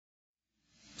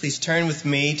Please turn with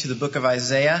me to the book of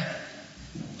Isaiah,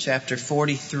 chapter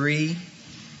 43,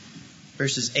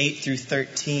 verses 8 through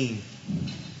 13.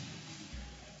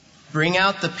 Bring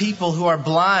out the people who are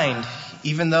blind,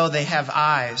 even though they have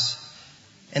eyes,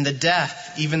 and the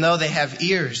deaf, even though they have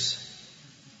ears.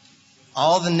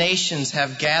 All the nations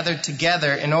have gathered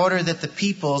together in order that the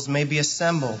peoples may be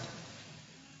assembled.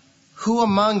 Who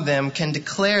among them can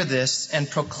declare this and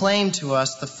proclaim to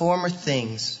us the former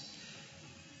things?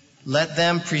 Let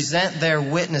them present their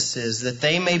witnesses that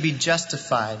they may be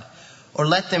justified, or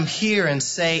let them hear and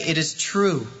say, it is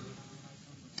true.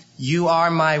 You are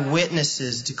my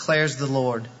witnesses, declares the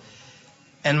Lord,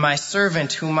 and my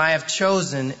servant whom I have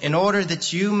chosen, in order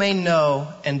that you may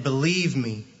know and believe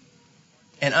me,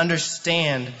 and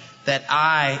understand that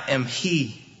I am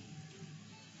He.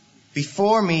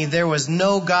 Before me there was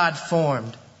no God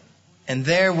formed, and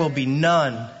there will be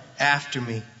none after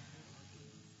me.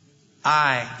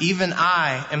 I, even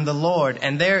I, am the Lord,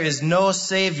 and there is no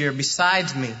Savior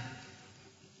besides me.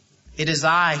 It is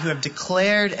I who have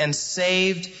declared and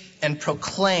saved and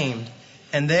proclaimed,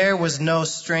 and there was no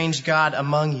strange God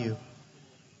among you.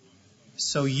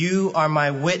 So you are my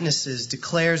witnesses,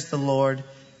 declares the Lord,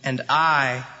 and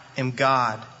I am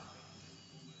God.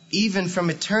 Even from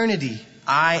eternity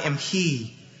I am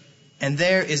He, and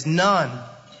there is none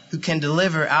who can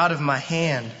deliver out of my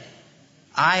hand.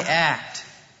 I act,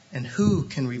 and who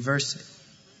can reverse it?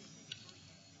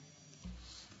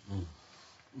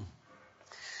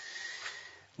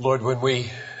 Lord, when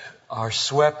we are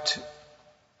swept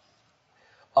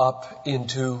up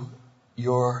into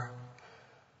your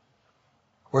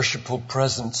worshipful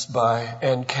presence by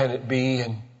And Can It Be,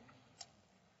 and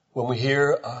when we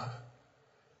hear a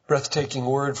breathtaking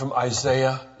word from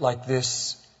Isaiah like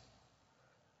this,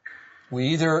 we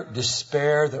either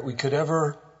despair that we could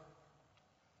ever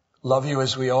love you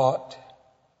as we ought,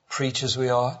 preach as we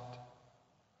ought,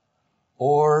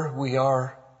 or we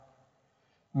are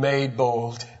made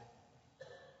bold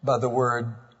by the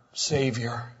word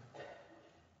Savior.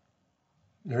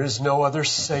 There is no other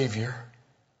Savior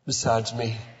besides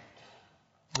me.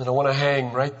 And I want to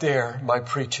hang right there my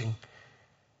preaching.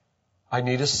 I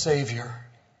need a Savior.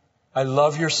 I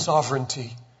love your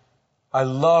sovereignty. I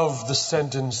love the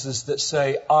sentences that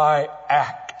say, I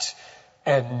act,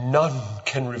 and none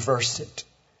can reverse it.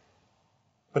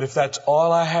 But if that's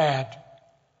all I had,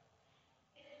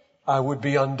 I would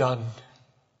be undone.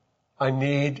 I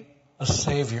need a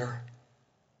Savior.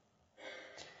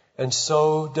 And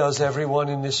so does everyone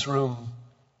in this room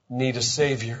need a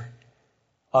Savior,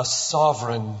 a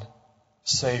sovereign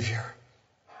Savior.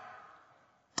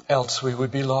 Else we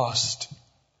would be lost.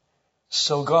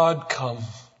 So God, come,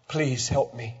 please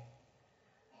help me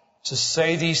to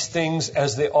say these things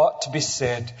as they ought to be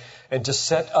said, and to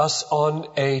set us on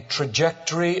a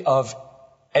trajectory of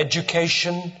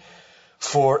education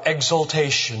for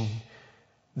exaltation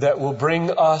that will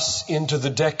bring us into the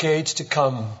decades to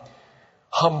come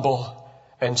humble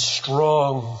and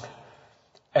strong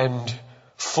and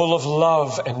full of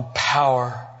love and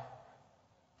power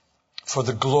for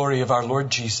the glory of our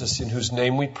Lord Jesus, in whose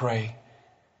name we pray.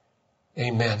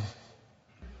 Amen.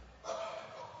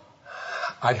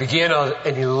 I begin an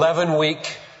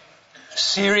 11-week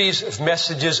series of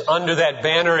messages under that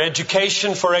banner,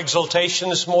 Education for Exaltation,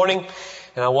 this morning.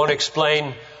 And I want to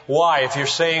explain why. If you're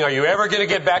saying, are you ever going to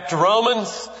get back to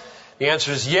Romans? The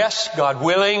answer is yes, God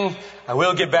willing. I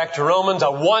will get back to Romans. I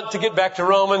want to get back to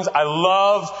Romans. I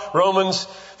love Romans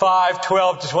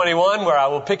 5:12-21, where I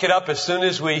will pick it up as soon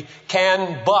as we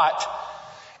can. But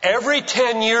every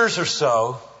 10 years or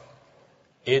so,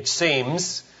 it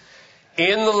seems,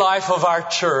 in the life of our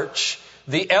church,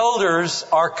 the elders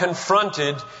are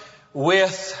confronted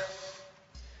with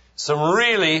some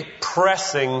really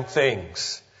pressing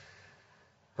things.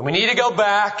 And we need to go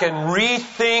back and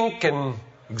rethink and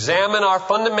examine our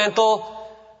fundamental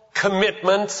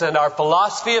commitments and our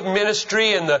philosophy of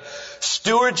ministry and the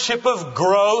stewardship of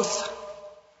growth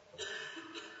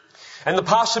and the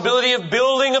possibility of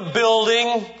building a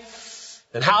building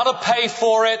and how to pay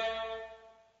for it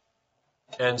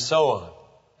and so on.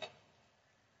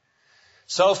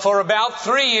 So for about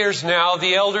 3 years now,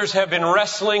 the elders have been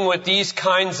wrestling with these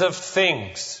kinds of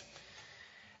things.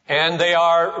 And they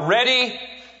are ready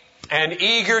and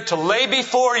eager to lay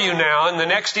before you now in the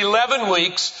next 11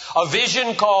 weeks a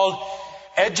vision called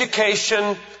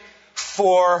Education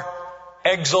for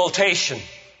Exaltation.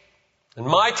 And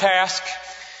my task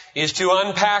is to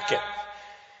unpack it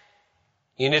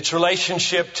in its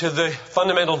relationship to the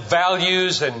fundamental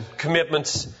values and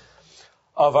commitments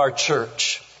of our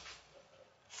church.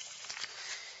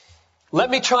 Let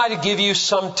me try to give you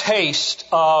some taste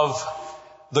of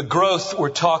the growth we're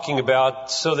talking about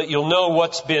so that you'll know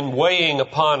what's been weighing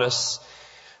upon us.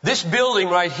 This building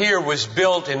right here was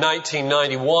built in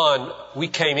 1991. We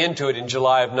came into it in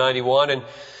July of 91, and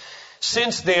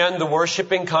since then the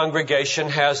worshiping congregation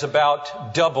has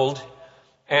about doubled,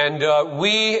 and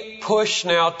we push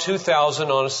now 2,000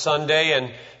 on a Sunday,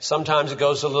 and sometimes it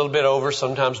goes a little bit over,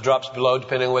 sometimes drops below,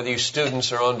 depending on whether you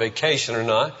students are on vacation or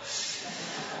not.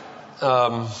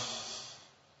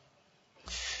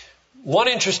 One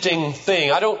interesting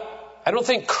thing, I don't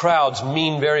think crowds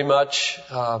mean very much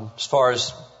as far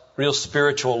as real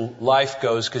spiritual life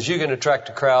goes, because you can attract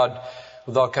a crowd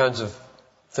with all kinds of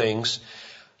things.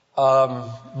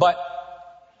 But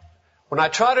when I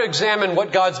try to examine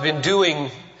what God's been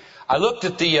doing, I looked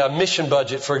at the mission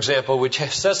budget, for example, which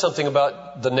says something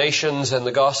about the nations and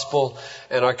the gospel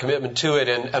and our commitment to it.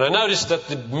 And I noticed that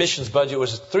the missions budget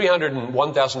was $301,000 in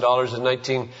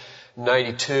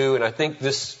 1992, and I think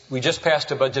we just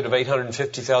passed a budget of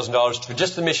 $850,000 for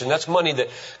just the mission. That's money that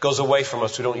goes away from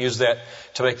us. We don't use that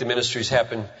to make the ministries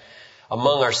happen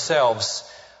among ourselves.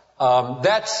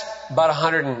 That's about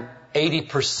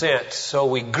 180%. So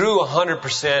we grew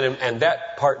 100%, and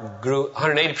that part grew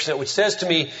 180%, which says to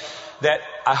me that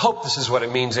I hope this is what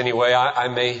it means anyway. I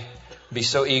may be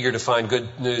so eager to find good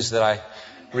news that I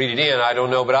read it in. I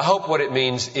don't know. But I hope what it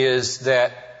means is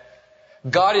that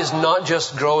God is not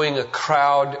just growing a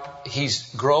crowd.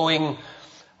 He's growing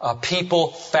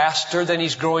people faster than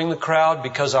He's growing the crowd,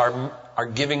 because our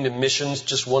giving to missions,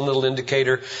 just one little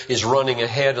indicator, is running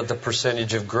ahead of the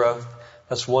percentage of growth.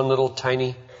 That's one little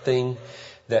tiny thing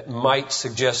that might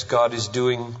suggest God is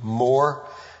doing more.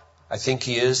 I think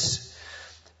He is.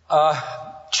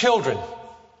 Children.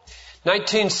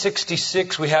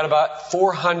 1966, we had about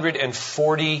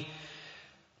 440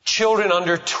 children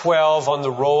under 12 on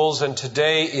the rolls, and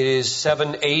today it is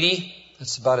 780.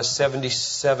 That's about a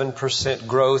 77%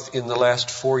 growth in the last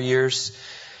 4 years.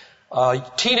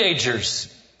 Teenagers,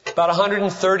 about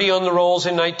 130 on the rolls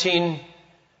in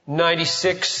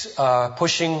 1996,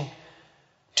 pushing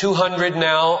 200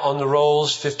 now on the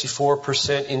rolls,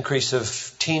 54% increase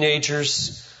of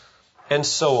teenagers, and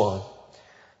so on.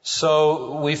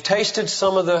 So we've tasted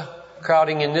some of the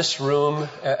crowding in this room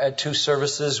at 2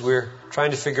 services. We're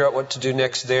trying to figure out what to do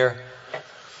next there.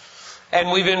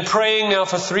 And we've been praying now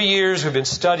for 3 years. We've been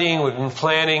studying, we've been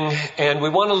planning, and we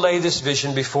want to lay this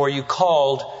vision before you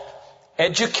called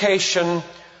Education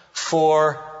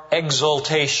for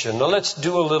Exaltation. Now let's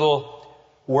do a little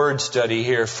word study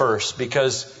here first,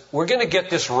 because we're going to get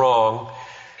this wrong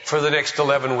for the next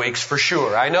 11 weeks for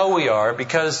sure. I know we are,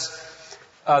 because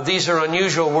these are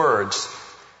unusual words.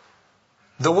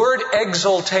 The word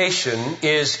exaltation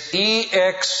is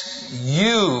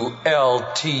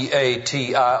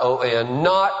E-X-U-L-T-A-T-I-O-N,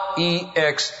 not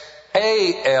E-X-A-L-T,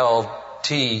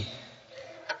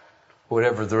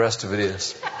 whatever the rest of it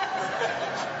is.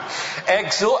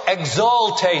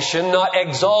 Exaltation, not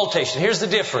exaltation. Here's the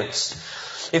difference.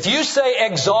 If you say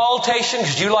exaltation,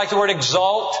 because you like the word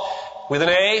exalt with an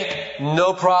A,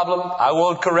 no problem. I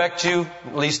won't correct you,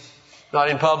 at least not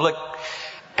in public.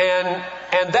 And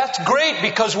that's great,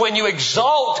 because when you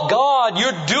exalt God,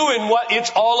 you're doing what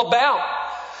it's all about.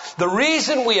 The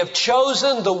reason we have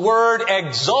chosen the word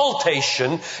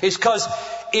exaltation is because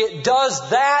it does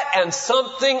that and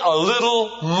something a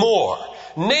little more.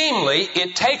 Namely,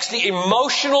 it takes the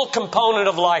emotional component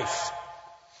of life,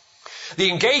 the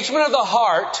engagement of the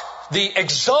heart, the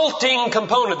exulting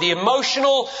component, the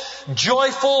emotional,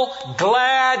 joyful,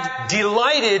 glad,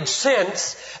 delighted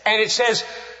sense, and it says,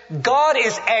 God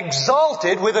is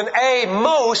exalted with an A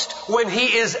most when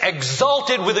He is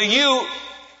exalted with a U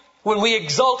when we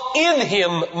exalt in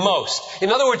Him most.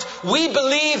 In other words, we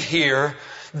believe here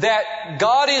that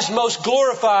God is most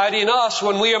glorified in us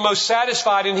when we are most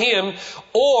satisfied in Him,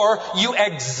 or you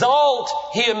exalt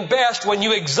Him best when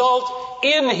you exalt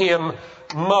in Him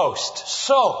most.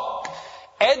 So,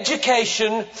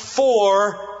 education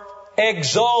for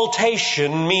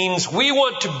exaltation means we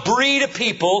want to breed a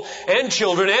people and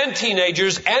children and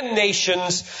teenagers and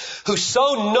nations who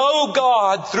so know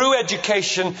God through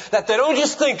education that they don't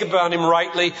just think about Him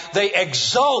rightly, they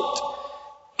exalt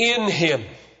in Him.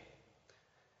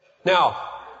 Now,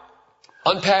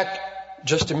 unpack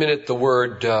just a minute the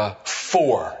word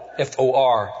for,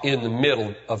 F-O-R, in the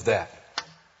middle of that.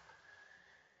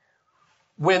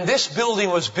 When this building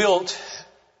was built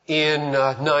in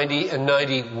 90 and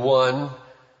 91,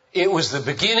 it was the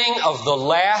beginning of the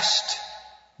last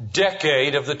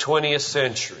decade of the 20th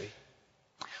century.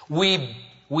 We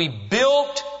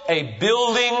built a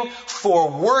building for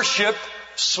worship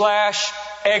 /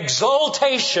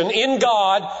 exaltation in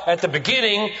God at the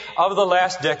beginning of the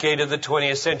last decade of the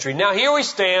 20th century. Now here we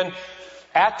stand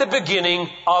at the beginning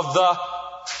of the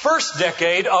first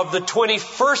decade of the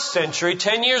 21st century,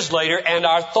 10 years later, and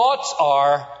our thoughts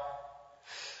are,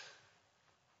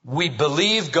 we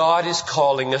believe God is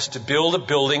calling us to build a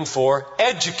building for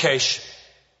education.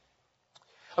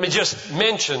 Let me just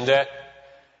mention that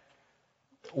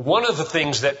one of the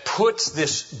things that puts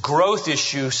this growth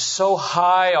issue so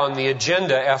high on the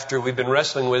agenda after we've been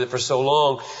wrestling with it for so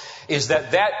long is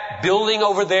that building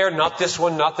over there, not this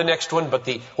one, not the next one, but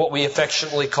what we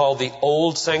affectionately call the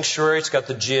old sanctuary. It's got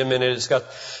the gym in it. It's got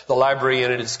the library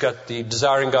in it. It's got the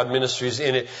Desiring God Ministries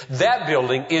in it. That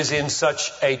building is in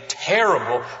such a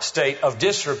terrible state of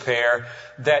disrepair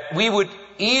that we would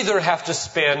either have to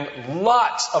spend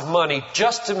lots of money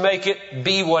just to make it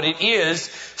be what it is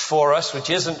for us, which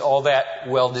isn't all that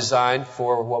well designed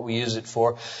for what we use it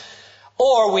for,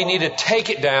 or we need to take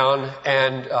it down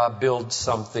and build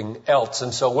something else.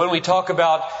 And so when we talk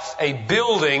about a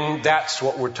building, that's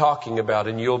what we're talking about,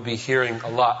 and you'll be hearing a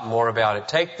lot more about it.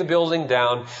 Take the building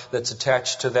down that's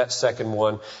attached to that second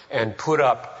one and put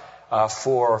up a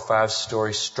 4 or 5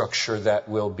 story structure that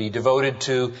will be devoted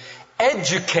to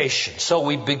education. So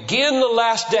we begin the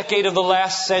last decade of the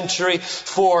last century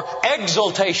for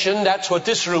exaltation. That's what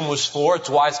this room was for. It's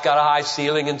why it's got a high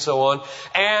ceiling and so on.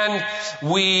 And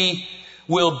we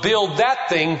will build that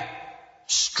thing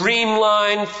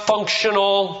streamlined,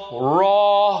 functional,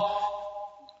 raw,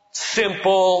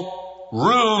 simple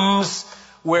rooms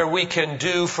where we can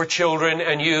do for children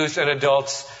and youth and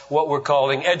adults what we're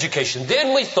calling education.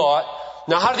 Then we thought,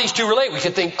 now how do these two relate? We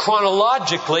could think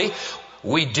chronologically.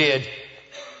 We did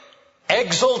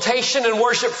exaltation and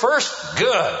worship first.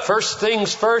 Good. First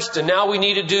things first. And now we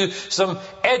need to do some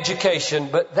education.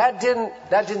 But that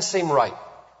didn't seem right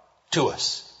to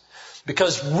us.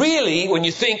 Because really, when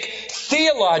you think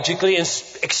theologically and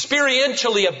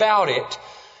experientially about it,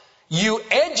 you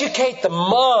educate the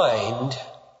mind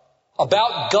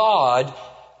about God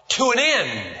to an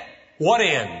end. What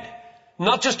end?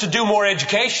 Not just to do more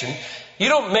education. You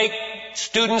don't make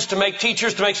students to make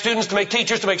teachers, to make students, to make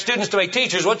teachers, to make students, to make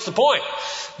teachers. What's the point?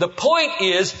 The point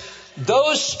is,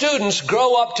 those students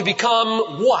grow up to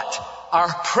become what? Our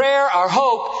prayer, our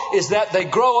hope is that they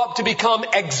grow up to become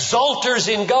exalters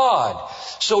in God.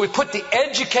 So we put the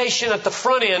education at the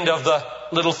front end of the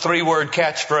little 3-word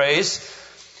catchphrase.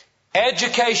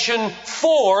 Education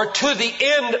to the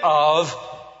end of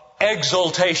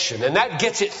exaltation. And that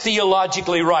gets it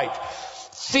theologically right.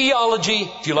 Theology,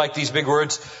 if you like these big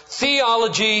words,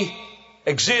 theology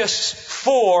exists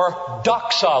for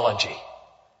doxology.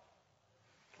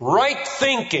 Right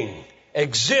thinking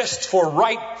exists for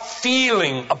right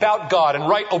feeling about God and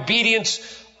right obedience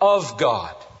of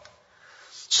God.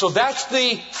 So that's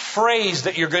the phrase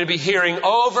that you're going to be hearing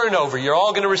over and over. You're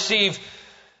all going to receive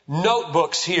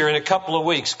notebooks here in a couple of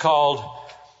weeks called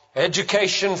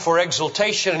Education for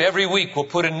Exaltation, and every week we'll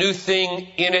put a new thing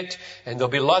in it, and there'll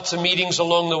be lots of meetings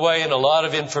along the way and a lot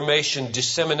of information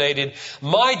disseminated.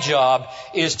 My job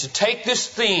is to take this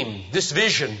theme, this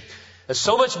vision, that's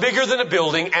so much bigger than a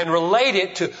building, and relate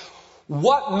it to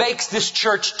what makes this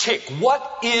church tick.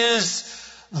 What is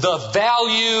the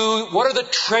value? What are the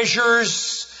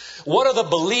treasures? What are the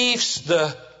beliefs,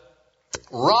 the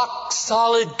rock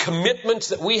solid commitments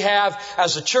that we have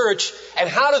as a church, and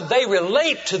how do they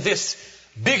relate to this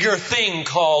bigger thing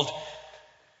called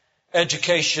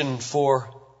education for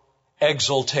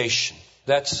exaltation?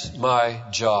 That's my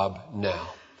job now.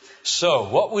 So,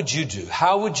 what would you do?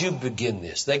 How would you begin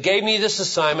this? They gave me this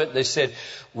assignment. They said,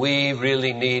 we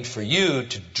really need for you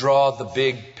to draw the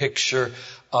big picture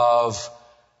of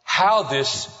how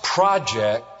this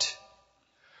project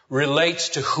relates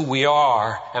to who we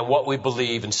are and what we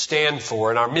believe and stand for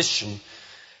and our mission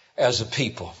as a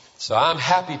people. So I'm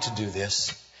happy to do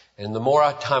this. And the more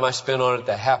time I spent on it,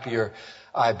 the happier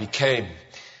I became.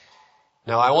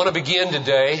 Now I want to begin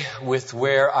today with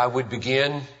where I would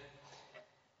begin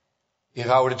if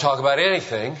I were to talk about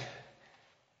anything,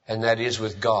 and that is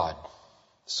with God.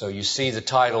 So you see the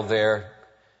title there,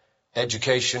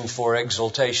 Education for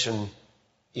Exaltation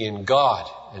in God.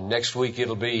 And next week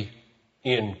it'll be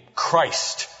in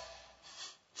Christ.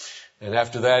 And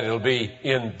after that it'll be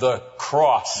in the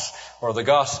cross or the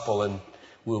gospel, and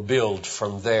we'll build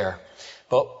from there.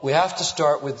 But we have to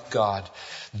start with God.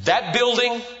 That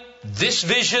building, this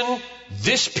vision,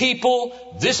 this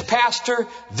people, this pastor,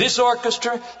 this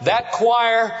orchestra, that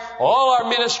choir, all our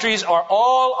ministries are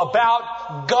all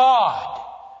about God.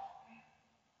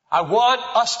 I want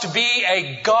us to be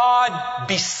a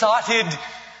God-besotted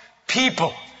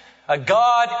people. A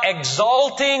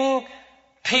God-exalting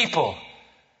people.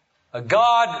 A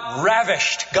God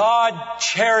ravished, God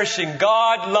cherishing,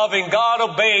 God loving, God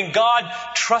obeying, God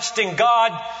trusting,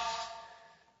 God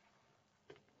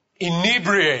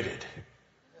inebriated.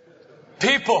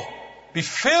 People, be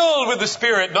filled with the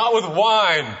Spirit, not with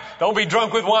wine. Don't be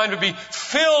drunk with wine, but be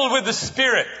filled with the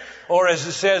Spirit. Or as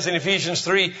it says in Ephesians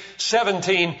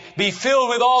 3:17, be filled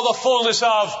with all the fullness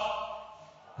of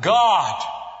God.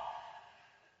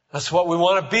 That's what we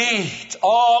want to be. It's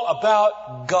all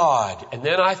about God. And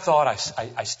then I thought,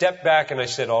 I stepped back and I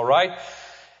said, all right,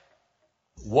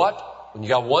 when you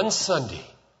got one Sunday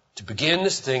to begin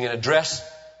this thing and address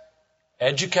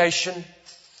education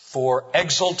for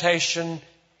exaltation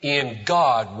in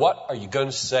God, what are you going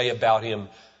to say about Him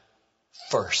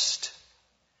first?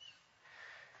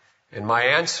 And my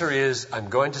answer is, I'm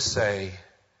going to say,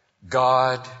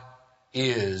 God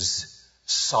is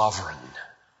sovereign.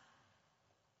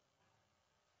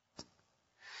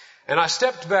 And I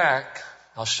stepped back.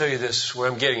 I'll show you this, where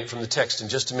I'm getting it from the text in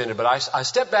just a minute. But I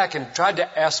stepped back and tried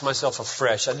to ask myself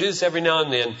afresh. I do this every now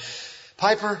and then.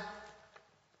 Piper,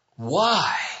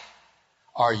 why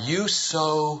are you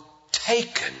so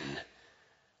taken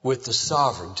with the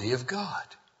sovereignty of God?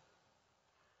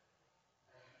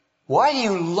 Why do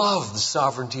you love the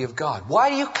sovereignty of God? Why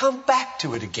do you come back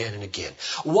to it again and again?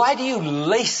 Why do you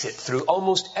lace it through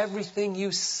almost everything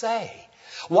you say?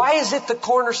 Why is it the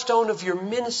cornerstone of your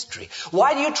ministry?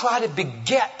 Why do you try to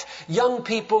beget young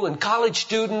people and college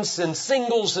students and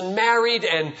singles and married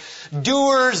and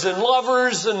doers and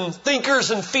lovers and thinkers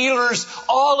and feelers,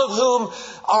 all of whom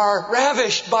are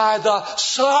ravished by the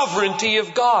sovereignty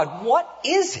of God? What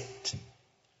is it?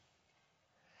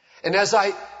 And as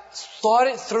I thought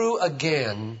it through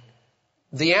again,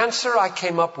 the answer I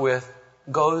came up with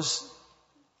goes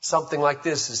something like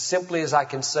this, as simply as I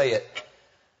can say it.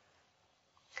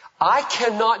 I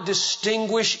cannot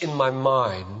distinguish in my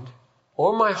mind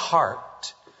or my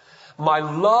heart my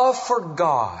love for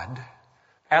God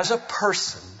as a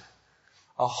person,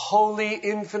 a holy,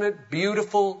 infinite,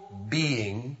 beautiful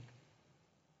being,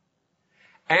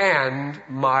 and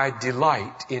my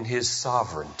delight in His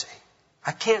sovereignty.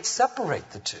 I can't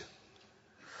separate the two.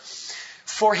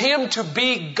 For Him to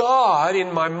be God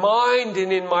in my mind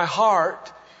and in my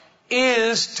heart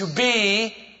is to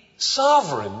be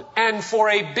sovereign. And for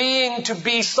a being to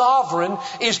be sovereign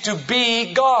is to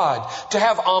be God. To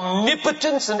have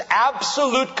omnipotence and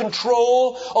absolute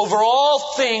control over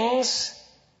all things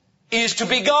is to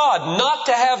be God. Not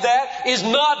to have that is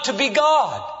not to be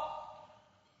God.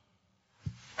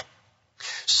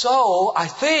 So I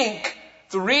think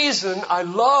the reason I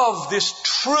love this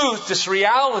truth, this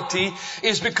reality,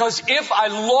 is because if I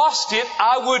lost it,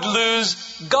 I would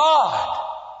lose God.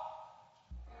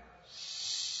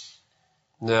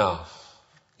 Now,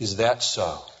 is that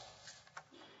so?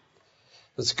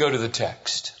 Let's go to the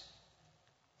text.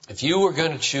 If you were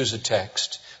going to choose a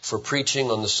text for preaching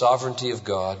on the sovereignty of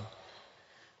God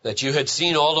that you had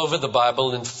seen all over the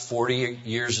Bible in 40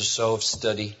 years or so of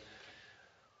study,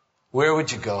 where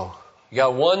would you go? You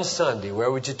got one Sunday, where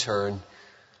would you turn?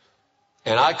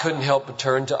 And I couldn't help but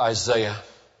turn to Isaiah.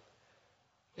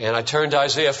 And I turned to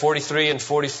Isaiah 43 and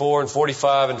 44 and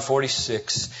 45 and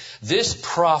 46. This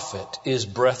prophet is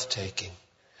breathtaking.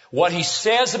 What he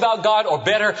says about God, or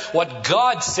better, what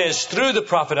God says through the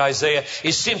prophet Isaiah,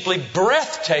 is simply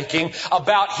breathtaking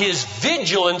about His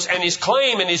vigilance and His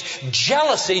claim and His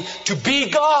jealousy to be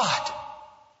God.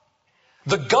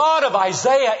 The God of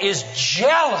Isaiah is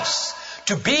jealous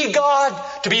to be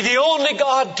God, to be the only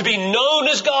God, to be known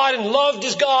as God and loved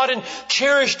as God and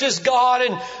cherished as God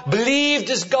and believed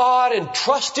as God and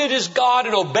trusted as God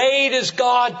and obeyed as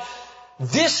God.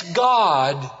 This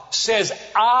God says,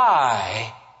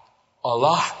 I, a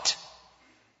lot.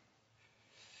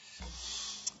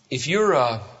 If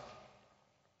you're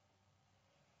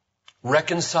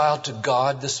reconciled to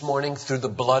God this morning through the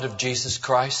blood of Jesus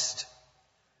Christ,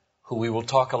 who we will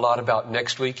talk a lot about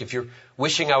next week. If you're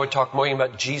wishing I would talk more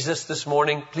about Jesus this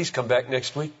morning, please come back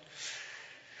next week.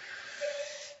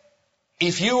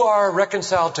 If you are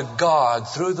reconciled to God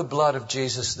through the blood of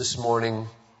Jesus this morning,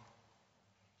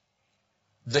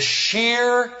 the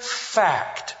sheer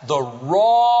fact, the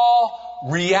raw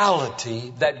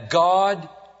reality that God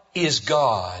is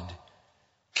God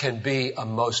can be a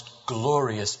most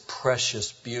glorious,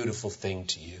 precious, beautiful thing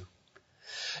to you.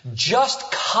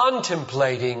 Just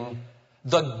contemplating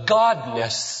the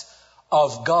godness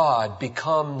of God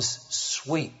becomes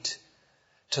sweet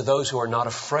to those who are not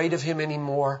afraid of Him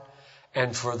anymore,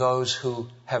 and for those who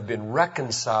have been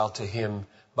reconciled to Him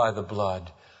by the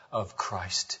blood of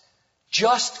Christ.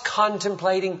 Just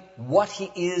contemplating what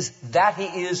He is, that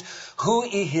He is, who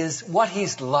He is, what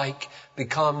He's like,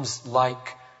 becomes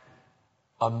like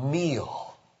a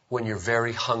meal when you're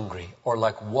very hungry, or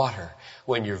like water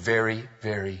when you're very,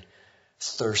 very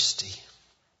thirsty.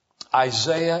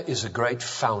 Isaiah is a great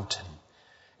fountain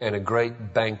and a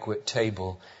great banquet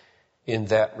table in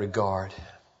that regard.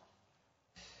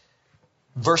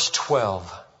 Verse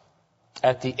 12,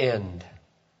 at the end,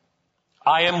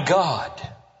 I am God.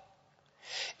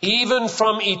 Even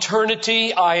from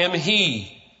eternity I am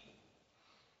He.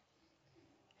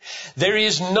 There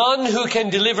is none who can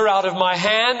deliver out of my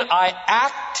hand. I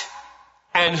act,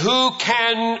 and who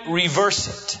can reverse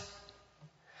it?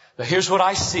 Now here's what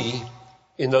I see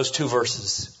in those two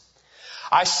verses.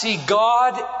 I see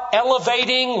God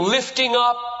elevating, lifting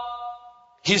up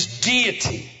His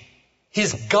deity,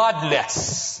 His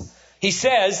godness. He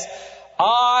says,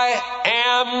 I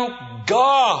am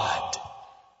God.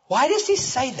 Why does He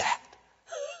say that?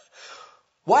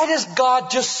 Why does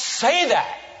God just say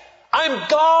that? I'm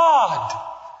God.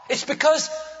 It's because,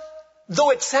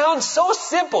 though it sounds so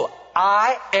simple,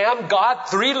 I am God,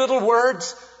 3 little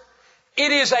words,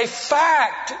 it is a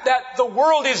fact that the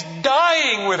world is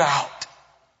dying without.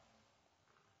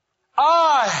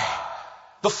 I,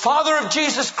 the Father of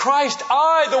Jesus Christ,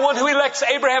 I, the one who elects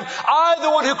Abraham, I, the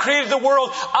one who created the world,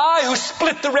 I who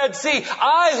split the Red Sea,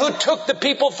 I who took the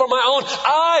people for my own,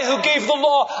 I who gave the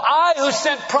law, I who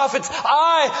sent prophets,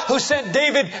 I who sent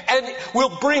David and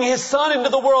will bring his son into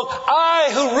the world,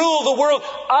 I who rule the world,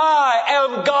 I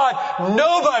am God,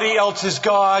 nobody else is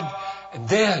God. And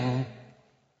then,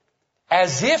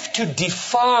 as if to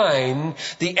define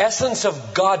the essence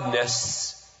of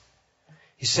godness,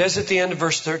 he says at the end of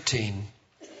verse 13,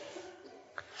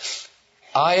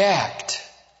 I act,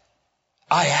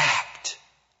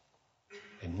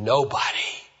 and nobody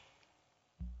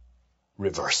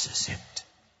reverses it.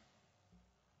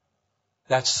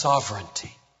 That's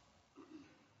sovereignty.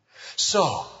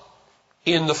 So,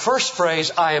 in the first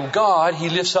phrase, I am God, he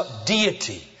lifts up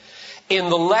deity. In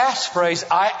the last phrase,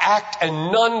 I act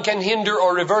and none can hinder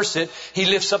or reverse it, he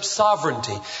lifts up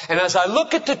sovereignty. And as I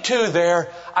look at the two there,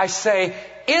 I say,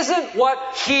 isn't what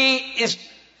he is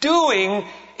doing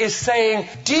is saying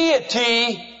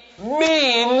deity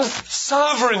means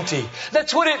sovereignty.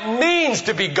 That's what it means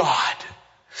to be God.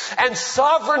 And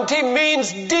sovereignty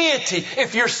means deity.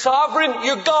 If you're sovereign,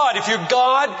 you're God. If you're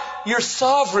God, you're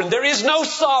sovereign. There is no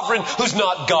sovereign who's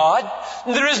not God.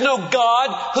 There is no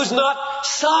God who's not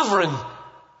sovereign.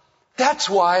 That's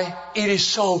why it is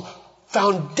so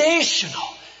foundational.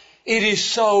 It is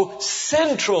so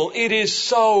central. It is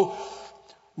so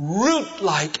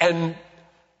root-like and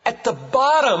at the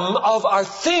bottom of our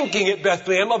thinking at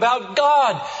Bethlehem about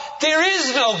God. There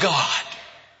is no God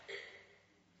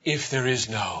if there is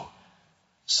no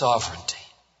sovereignty.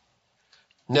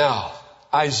 Now,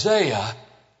 Isaiah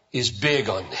is big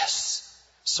on this.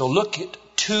 So look at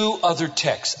 2 other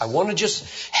texts. I want to just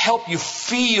help you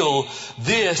feel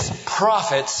this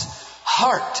prophet's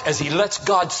heart as he lets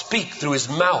God speak through his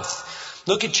mouth.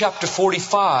 Look at chapter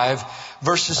 45,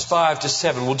 verses 5 to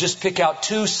 7. We'll just pick out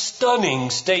 2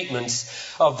 stunning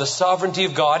statements of the sovereignty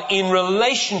of God in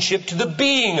relationship to the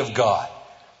being of God.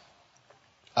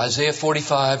 Isaiah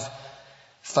 45,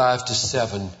 5 to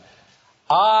 7.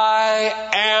 I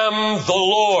am the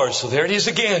Lord. So there it is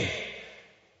again.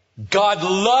 God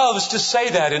loves to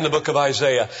say that in the book of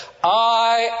Isaiah.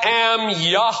 I am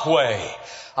Yahweh.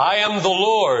 I am the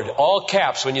Lord. All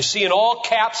caps. When you see in all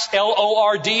caps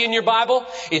L-O-R-D in your Bible,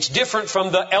 it's different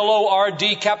from the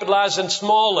L-O-R-D capitalized in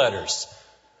small letters.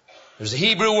 There's the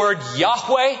Hebrew word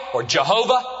Yahweh or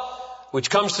Jehovah, which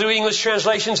comes through English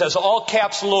translations as all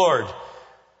caps Lord.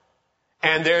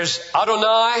 And there's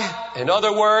Adonai and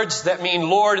other words that mean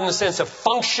Lord in the sense of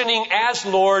functioning as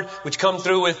Lord, which come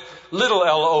through with little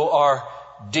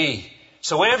L-O-R-D.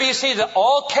 So whenever you see the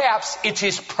all caps, it's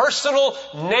his personal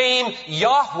name,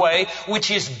 Yahweh, which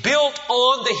is built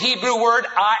on the Hebrew word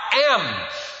I am.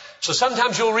 So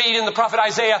sometimes you'll read in the prophet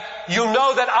Isaiah, you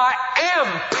know that I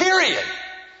am, period.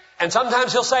 And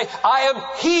sometimes he'll say, I am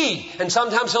He. And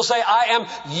sometimes he'll say, I am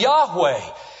Yahweh.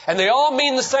 And they all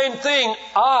mean the same thing.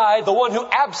 I, the one who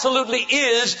absolutely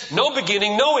is, no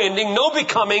beginning, no ending, no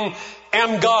becoming,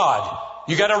 am God.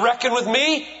 You got to reckon with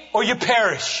me or you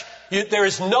perish. There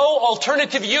is no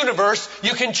alternative universe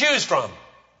you can choose from.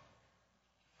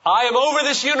 I am over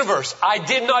this universe. I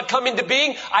did not come into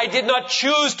being. I did not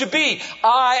choose to be.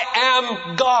 I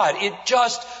am God. It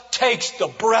just takes the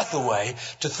breath away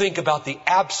to think about the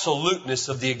absoluteness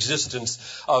of the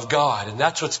existence of God. And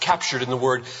that's what's captured in the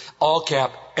word all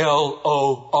cap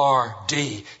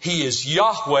L-O-R-D. He is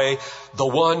Yahweh, the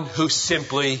one who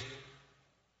simply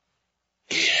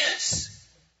is.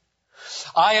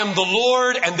 I am the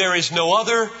Lord and there is no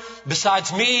other.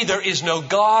 besides me there is no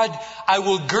God. I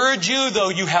will gird you though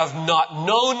you have not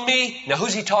known me. Now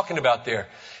who's he talking about there?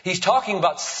 He's talking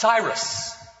about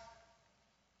Cyrus,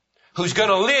 who's going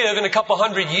to live in a couple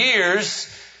hundred years.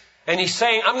 And he's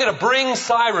saying, I'm going to bring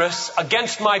Cyrus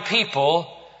against my people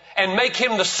and make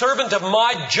him the servant of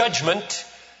my judgment.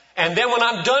 And then when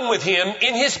I'm done with him,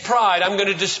 in his pride, I'm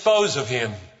going to dispose of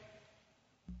him.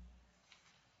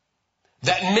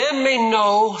 That men may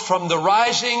know from the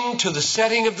rising to the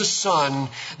setting of the sun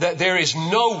that there is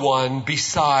no one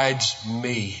besides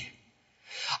me.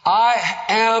 I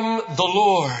am the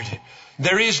Lord.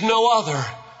 There is no other.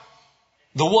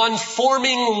 The one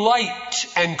forming light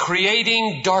and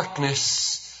creating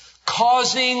darkness,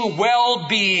 causing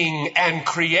well-being and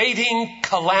creating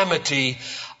calamity.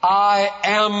 I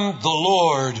am the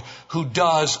Lord who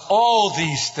does all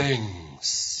these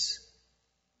things.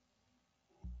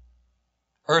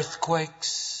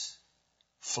 Earthquakes,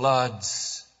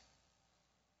 floods,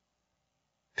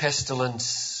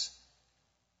 pestilence,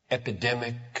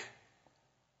 epidemic,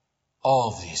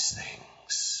 all these things.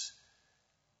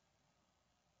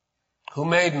 Who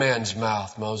made man's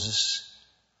mouth, Moses?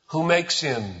 Who makes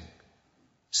him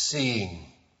seeing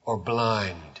or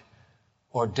blind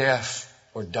or deaf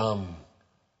or dumb?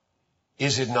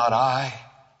 Is it not I,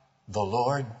 the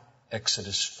Lord?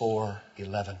 Exodus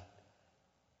 4:11.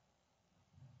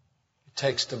 It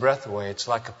takes the breath away. It's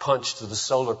like a punch to the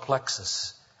solar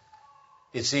plexus.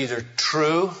 It's either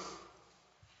true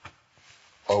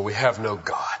or we have no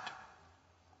God.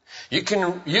 You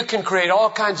can create all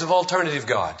kinds of alternative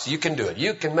gods. You can do it.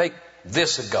 You can make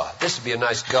this a God. This would be a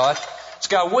nice God. It's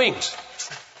got wings.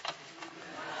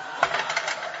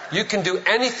 You can do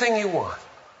anything you want.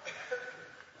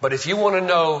 But if you want to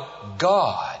know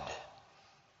God,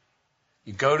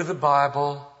 you go to the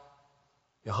Bible,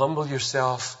 you humble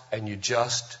yourself, and you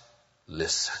just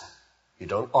listen. You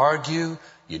don't argue.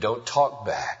 You don't talk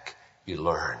back. You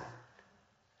learn.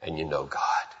 And you know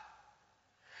God.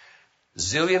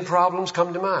 Zillion problems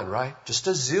come to mind, right? Just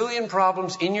a zillion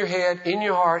problems in your head, in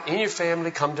your heart, in your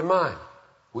family come to mind.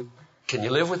 Can you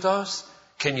live with those?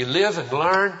 Can you live and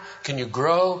learn? Can you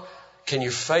grow? Can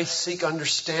your faith seek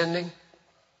understanding?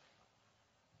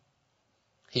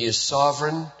 He is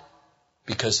sovereign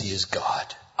because He is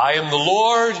God. I am the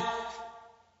Lord.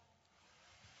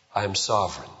 I am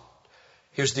sovereign.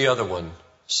 Here's the other one.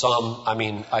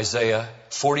 Isaiah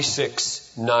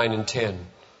 46, 9 and 10.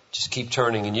 Just keep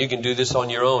turning, and you can do this on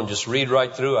your own. Just read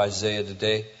right through Isaiah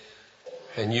today,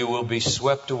 and you will be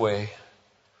swept away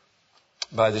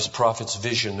by this prophet's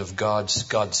vision of God's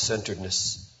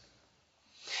God-centeredness.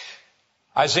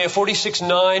 Isaiah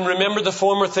 46:9, remember the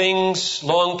former things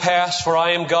long past, for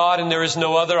I am God and there is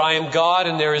no other. I am God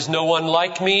and there is no one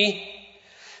like me.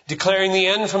 Declaring the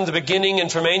end from the beginning and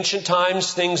from ancient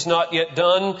times, things not yet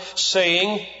done,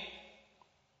 saying,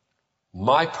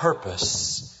 my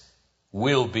purpose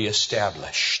will be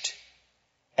established,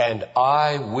 and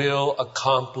I will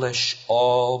accomplish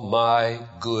all my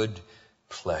good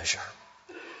pleasure.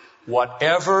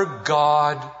 Whatever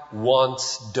God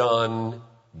wants done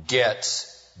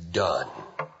gets done.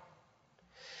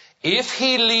 If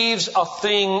He leaves a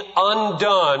thing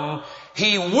undone,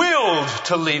 He willed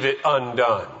to leave it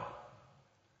undone.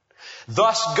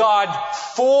 Thus God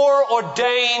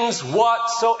foreordains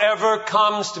whatsoever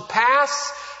comes to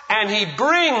pass, and He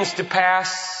brings to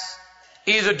pass,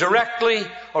 either directly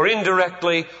or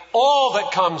indirectly, all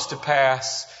that comes to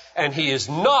pass, and He is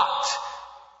not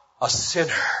a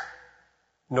sinner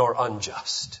nor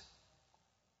unjust.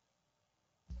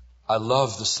 I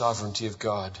love the sovereignty of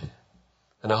God,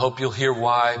 and I hope you'll hear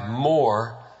why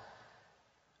more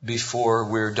before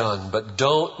we're done. But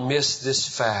don't miss this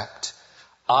fact.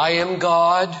 I am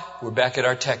God. We're back at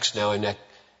our text now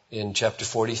in chapter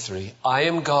 43. I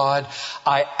am God.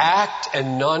 I act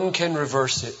and none can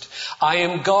reverse it. I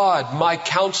am God. My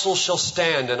counsel shall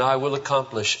stand and I will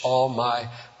accomplish all my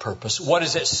purpose. What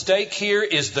is at stake here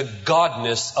is the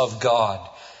godness of God.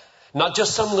 Not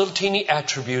just some little teeny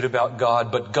attribute about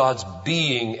God, but God's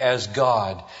being as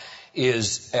God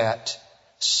is at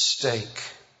stake.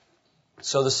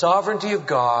 So the sovereignty of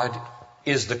God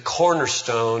is the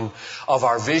cornerstone of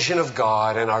our vision of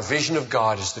God, and our vision of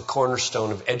God is the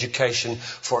cornerstone of education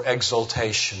for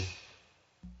exaltation.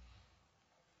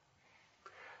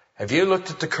 Have you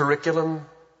looked at the curriculum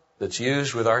that's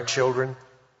used with our children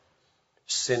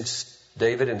since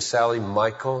David and Sally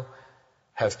Michael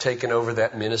have taken over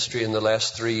that ministry in the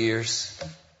last 3 years?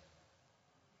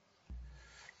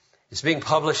 It's being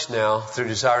published now through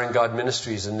Desiring God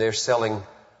Ministries, and they're selling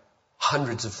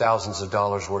hundreds of thousands of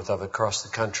dollars worth of it across the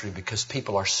country because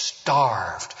people are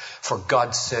starved for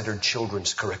God-centered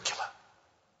children's curricula.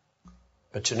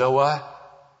 But you know what?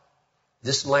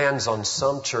 This lands on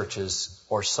some churches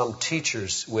or some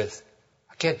teachers with,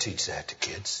 I can't teach that to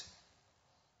kids.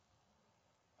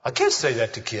 I can't say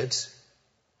that to kids.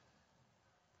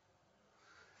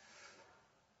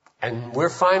 And we're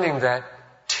finding that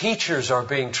teachers are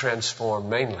being transformed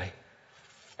mainly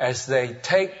as they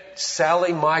take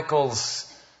Sally Michaels'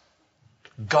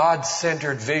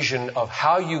 God-centered vision of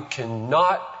how you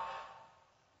cannot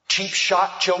cheap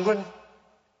shot children,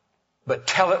 but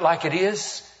tell it like it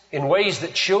is in ways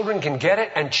that children can get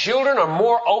it. And children are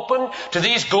more open to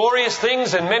these glorious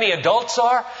things than many adults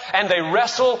are. And they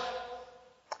wrestle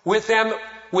with them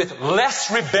with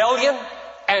less rebellion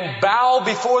and bow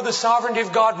before the sovereignty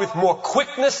of God with more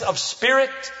quickness of spirit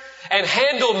and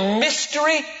handle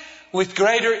mystery with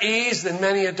greater ease than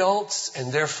many adults.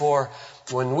 And therefore,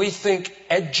 when we think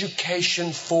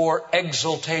education for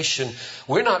exaltation,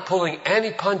 we're not pulling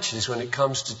any punches when it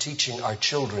comes to teaching our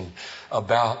children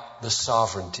about the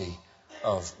sovereignty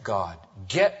of God.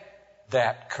 Get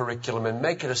that curriculum and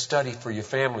make it a study for your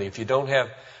family. If you don't have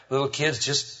little kids,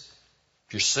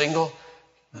 if you're single,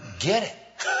 get it.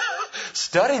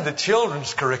 Study the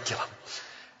children's curriculum,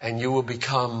 and you will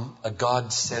become a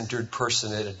God-centered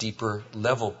person at a deeper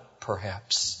level,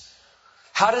 perhaps.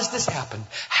 How does this happen?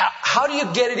 How do you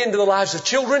get it into the lives of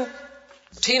children,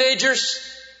 teenagers?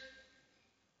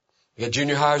 We got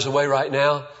junior hires away right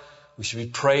now. We should be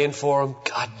praying for them.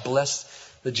 God bless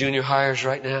the junior hires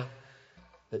right now,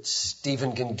 that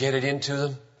Stephen can get it into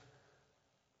them.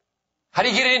 How do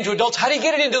you get it into adults? How do you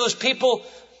get it into those people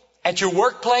at your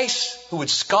workplace who would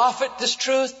scoff at this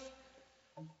truth?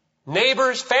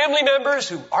 Neighbors, family members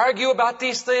who argue about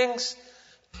these things?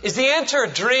 Is the answer a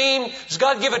dream? Does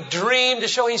God give a dream to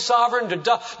show He's sovereign?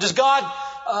 Does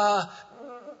God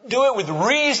do it with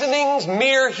reasonings,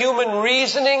 mere human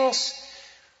reasonings?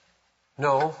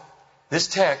 No. This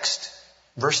text,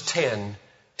 verse 10,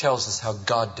 tells us how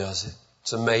God does it.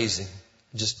 It's amazing.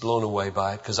 I'm just blown away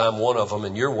by it because I'm one of them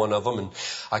and you're one of them, and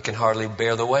I can hardly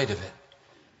bear the weight of it.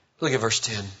 Look at verse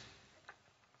 10.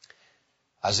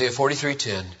 Isaiah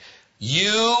 43:10.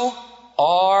 You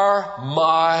are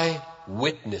my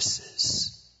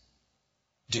witnesses,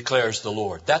 declares the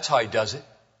Lord. That's how He does it.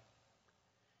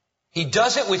 He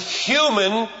does it with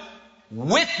human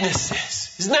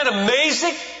witnesses. Isn't that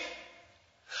amazing?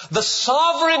 The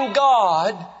sovereign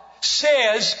God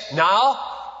says, now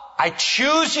I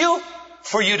choose you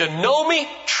for you to know me,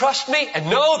 trust me, and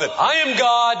know that I am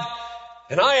God,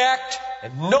 and I act,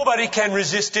 and nobody can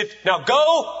resist it. Now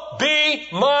go be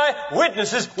my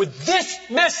witnesses with this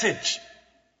message.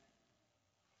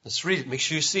 Let's read it. Make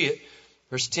sure you see it.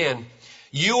 Verse 10.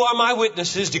 You are my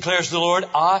witnesses, declares the Lord,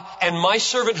 I and my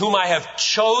servant whom I have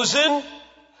chosen,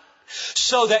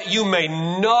 so that you may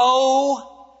know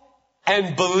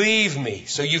and believe me.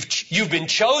 So you've been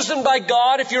chosen by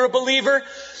God, if you're a believer,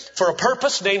 for a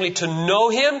purpose, namely to know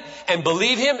Him and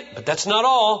believe Him. But that's not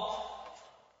all.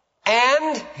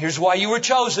 And here's why you were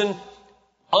chosen.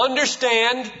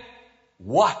 Understand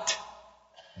what?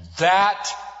 That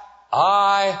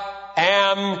I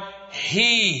am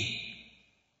He.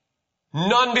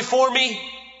 None before me,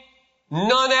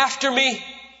 none after me,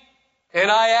 and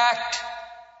I act,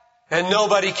 and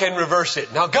nobody can reverse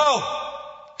it. Now go,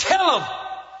 tell them,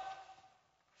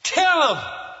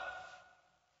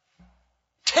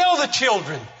 tell the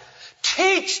children,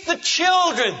 teach the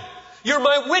children. You're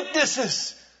my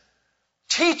witnesses.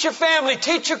 Teach your family,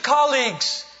 teach your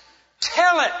colleagues,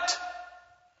 tell it.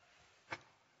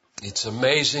 It's an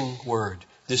amazing word.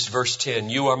 This verse 10,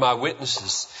 you are my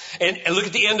witnesses. And look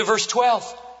at the end of verse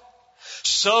 12.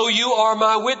 So you are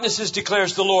my witnesses,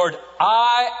 declares the Lord.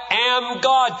 I am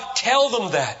God. Tell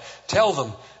them that. Tell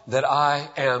them that I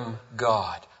am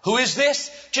God. Who is this?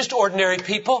 Just ordinary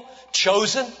people.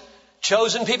 Chosen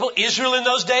people. Israel in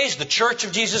those days. The church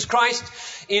of Jesus Christ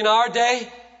in our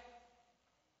day.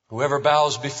 Whoever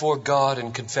bows before God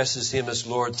and confesses Him as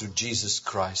Lord through Jesus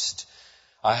Christ.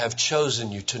 I have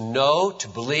chosen you to know, to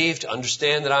believe, to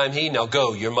understand that I am He. Now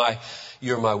go, you're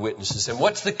my witnesses. And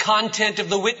what's the content of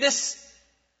the witness?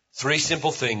 3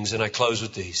 simple things, and I close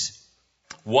with these.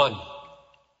 1,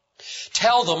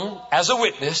 tell them as a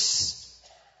witness,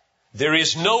 there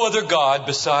is no other God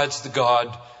besides the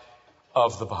God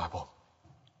of the Bible.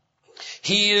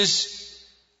 He is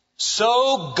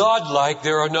so godlike,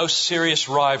 there are no serious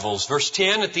rivals. Verse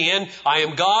 10 at the end, I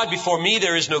am God, before me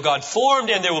there is no God formed,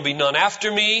 and there will be none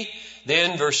after me.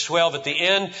 Then verse 12 at the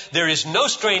end, there is no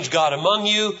strange God among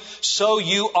you, so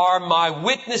you are my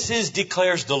witnesses,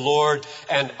 declares the Lord,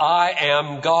 and I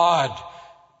am God.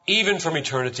 Even from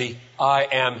eternity, I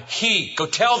am He. Go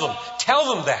tell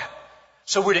them that.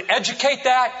 So we're to educate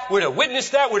that, we're to witness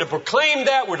that, we're to proclaim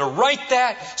that, we're to write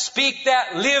that, speak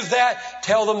that, live that,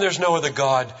 tell them there's no other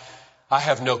God. I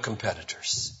have no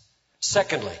competitors.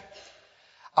 Secondly,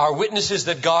 our witness is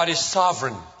that God is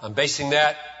sovereign. I'm basing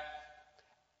that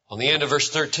on the end of verse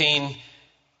 13.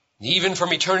 Even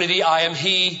from eternity I am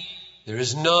He. There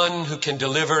is none who can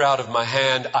deliver out of my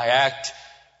hand. I act,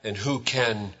 and who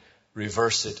can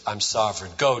reverse it? I'm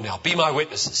sovereign. Go now, be my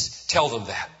witnesses. Tell them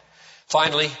that.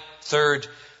 Finally, third,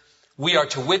 we are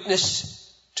to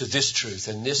witness to this truth.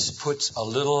 And this puts a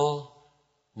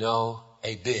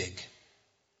big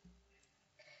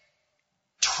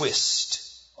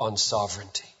twist on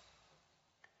sovereignty.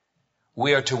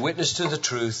 We are to witness to the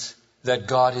truth that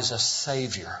God is a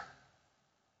Savior.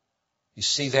 You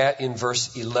see that in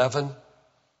verse 11?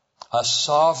 A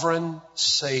sovereign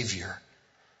Savior.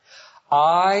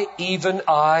 I, even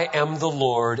I, am the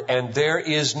Lord, and there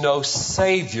is no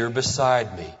Savior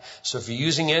beside me. So if you're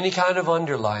using any kind of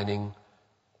underlining,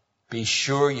 be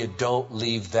sure you don't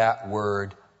leave that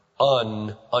word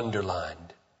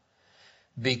underlined.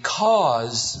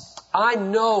 Because I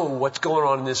know what's going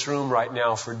on in this room right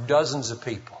now for dozens of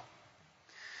people.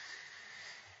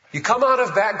 You come out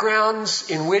of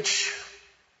backgrounds in which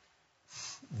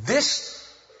this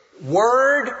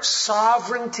word,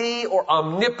 sovereignty or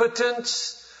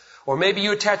omnipotence, or maybe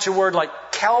you attach a word like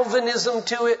Calvinism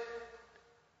to it,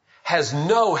 has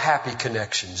no happy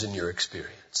connections in your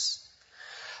experience.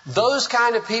 Those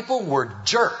kind of people were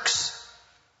jerks.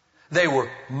 They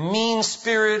were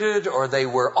mean-spirited, or they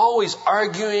were always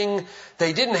arguing.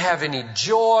 They didn't have any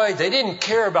joy. They didn't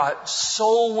care about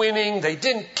soul winning. They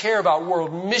didn't care about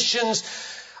world missions.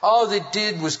 All they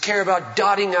did was care about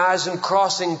dotting I's and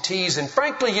crossing T's. And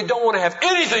frankly, you don't want to have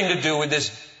anything to do with this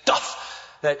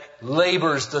stuff that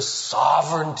labors the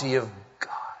sovereignty of God.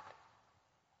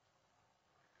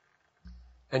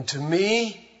 And to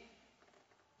me,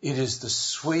 it is the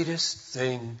sweetest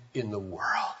thing in the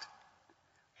world.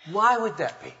 Why would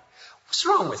that be? What's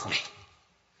wrong with me?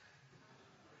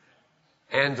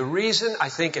 And the reason, I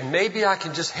think, and maybe I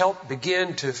can just help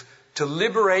begin to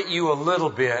liberate you a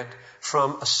little bit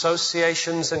from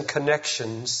associations and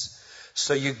connections,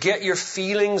 so you get your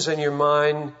feelings and your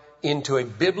mind into a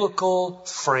biblical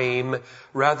frame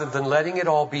rather than letting it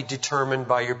all be determined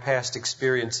by your past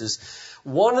experiences.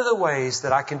 One of the ways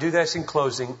that I can do this in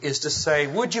closing is to say,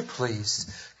 would you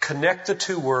please connect the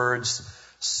two words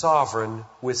sovereign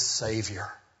with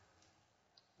Savior?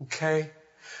 Okay?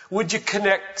 Would you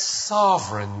connect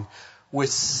sovereign with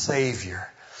Savior?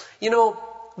 You know,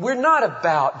 we're not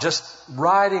about just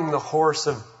riding the horse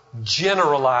of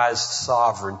generalized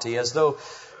sovereignty as though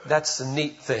that's the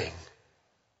neat thing.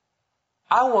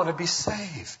 I want to be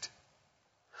saved.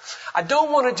 I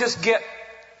don't want to just get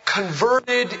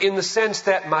converted in the sense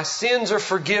that my sins are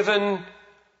forgiven.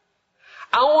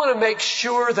 I want to make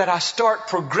sure that I start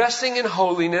progressing in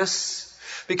holiness,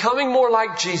 becoming more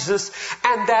like Jesus,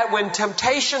 and that when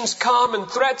temptations come and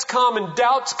threats come and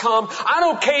doubts come, I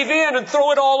don't cave in and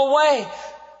throw it all away,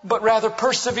 but rather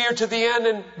persevere to the end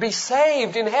and be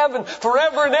saved in heaven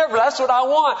forever and ever. That's what I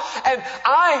want. And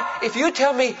if you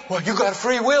tell me, well, you got a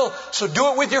free will, so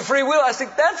do it with your free will, I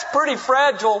think that's pretty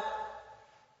fragile.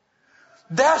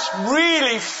 That's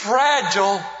really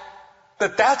fragile,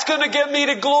 that's going to get me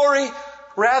to glory.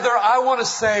 Rather, I want to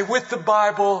say with the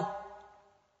Bible,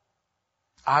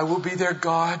 I will be their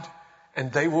God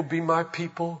and they will be my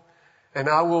people, and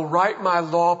I will write my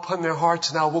law upon their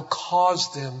hearts, and I will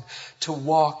cause them to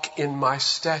walk in my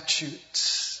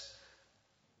statutes.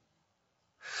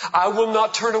 I will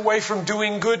not turn away from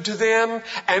doing good to them,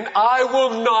 and I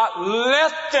will not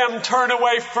let them turn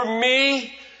away from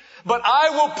me. But I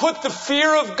will put the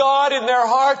fear of God in their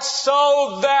hearts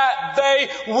so that they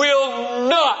will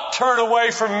not turn away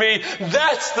from me.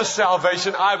 That's the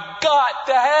salvation I've got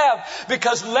to have.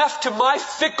 Because left to my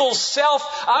fickle self,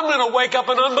 I'm going to wake up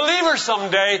an unbeliever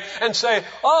someday and say,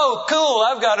 oh, cool,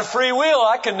 I've got a free will.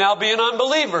 I can now be an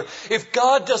unbeliever. If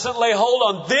God doesn't lay hold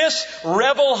on this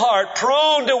rebel heart,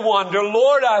 prone to wander,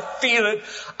 Lord, I feel it,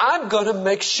 I'm going to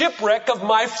make shipwreck of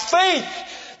my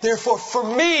faith. Therefore, for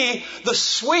me, the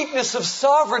sweetness of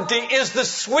sovereignty is the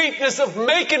sweetness of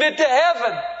making it to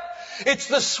heaven. It's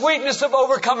the sweetness of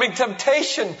overcoming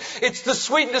temptation. It's the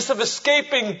sweetness of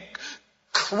escaping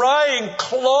crying,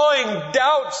 clawing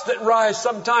doubts that rise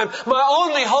sometime. My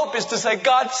only hope is to say,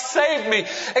 God, save me.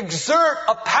 Exert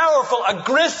a powerful,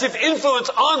 aggressive influence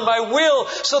on my will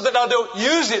so that I don't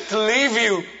use it to leave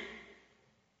you.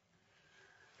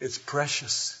 It's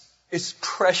precious. It's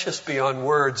precious beyond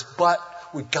words, but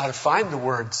we've got to find the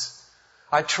words.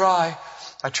 I try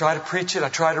to preach it. I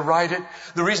try to write it.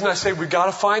 The reason I say we've got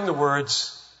to find the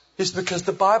words is because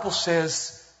the Bible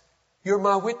says, you're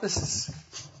my witnesses.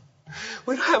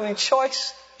 We don't have any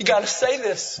choice. You got to say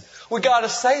this. We got to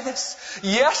say this.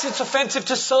 Yes, it's offensive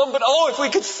to some, but if we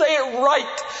could say it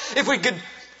right. If we could,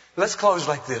 let's close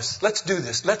like this. Let's do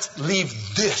this. Let's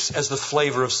leave this as the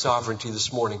flavor of sovereignty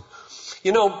this morning.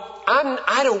 You know,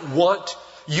 I don't want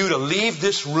you to leave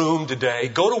this room today,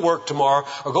 go to work tomorrow,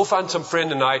 or go find some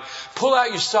friend tonight, pull out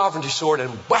your sovereignty sword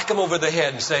and whack them over the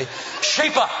head and say,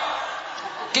 shape up.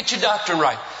 Get your doctrine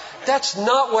right. That's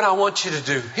not what I want you to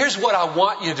do. Here's what I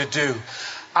want you to do.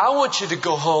 I want you to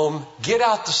go home, get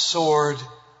out the sword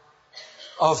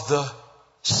of the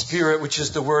Spirit, which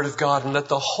is the Word of God, and let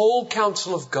the whole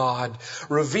counsel of God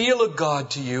reveal a God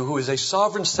to you who is a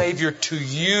sovereign Savior to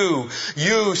you,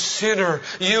 you sinner,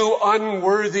 you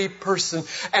unworthy person,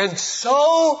 and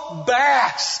so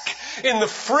bask in the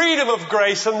freedom of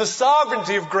grace and the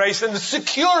sovereignty of grace and the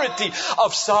security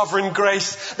of sovereign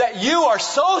grace that you are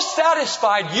so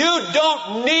satisfied you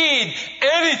don't need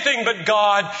anything but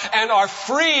God and are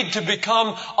freed to become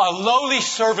a lowly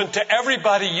servant to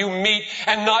everybody you meet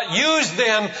and not use them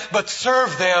but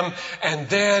serve them, and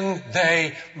then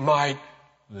they might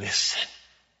listen.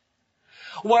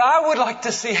 What I would like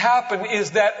to see happen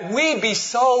is that we be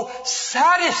so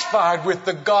satisfied with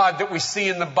the God that we see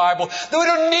in the Bible that we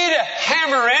don't need to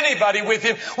hammer anybody with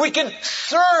Him. We can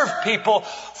serve people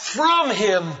from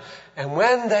Him. And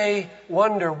when they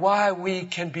wonder why we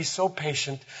can be so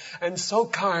patient and so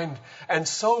kind and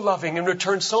so loving and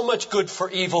return so much good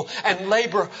for evil and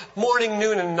labor morning,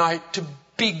 noon, and night to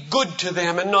be good to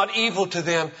them and not evil to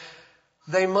them,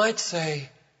 they might say,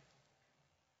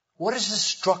 what is the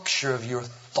structure of your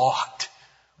thought?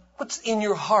 What's in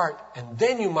your heart? And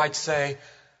then you might say,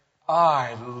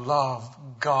 I love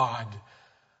God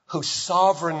who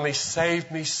sovereignly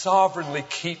saved me, sovereignly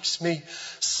keeps me,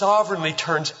 sovereignly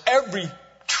turns every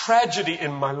tragedy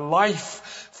in my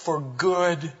life for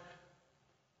good.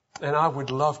 And I would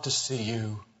love to see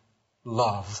you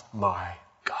love my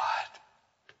God.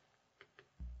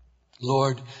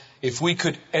 Lord, if we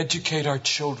could educate our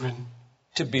children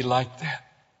to be like that,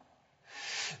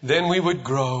 then we would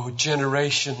grow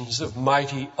generations of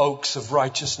mighty oaks of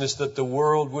righteousness that the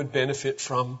world would benefit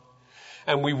from.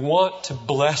 And we want to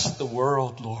bless the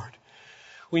world, Lord.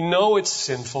 We know it's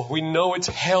sinful. We know it's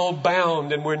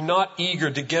hell-bound, and we're not eager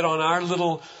to get on our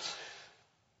little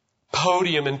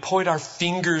podium and point our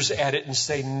fingers at it and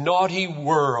say, naughty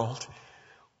world.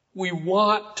 We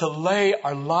want to lay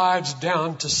our lives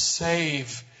down to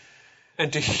save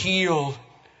and to heal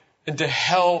and to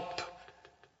help.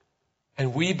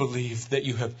 And we believe that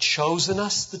you have chosen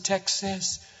us, the text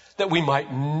says, that we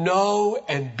might know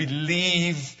and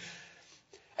believe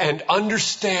and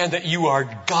understand that you are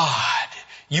God.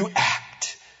 You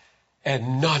act,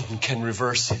 and none can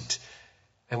reverse it.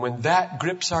 And when that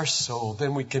grips our soul,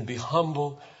 then we can be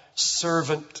humble,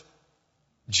 servant,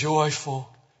 joyful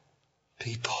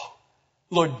people.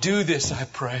 Lord, do this, I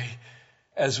pray,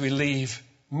 as we leave.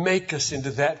 Make us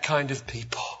into that kind of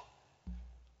people.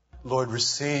 Lord,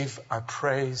 receive our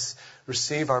praise,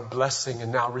 receive our blessing,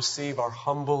 and now receive our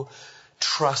humble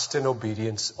trust and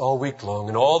obedience all week long.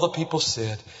 And all the people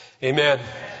said, Amen.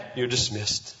 You're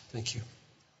dismissed. Thank you.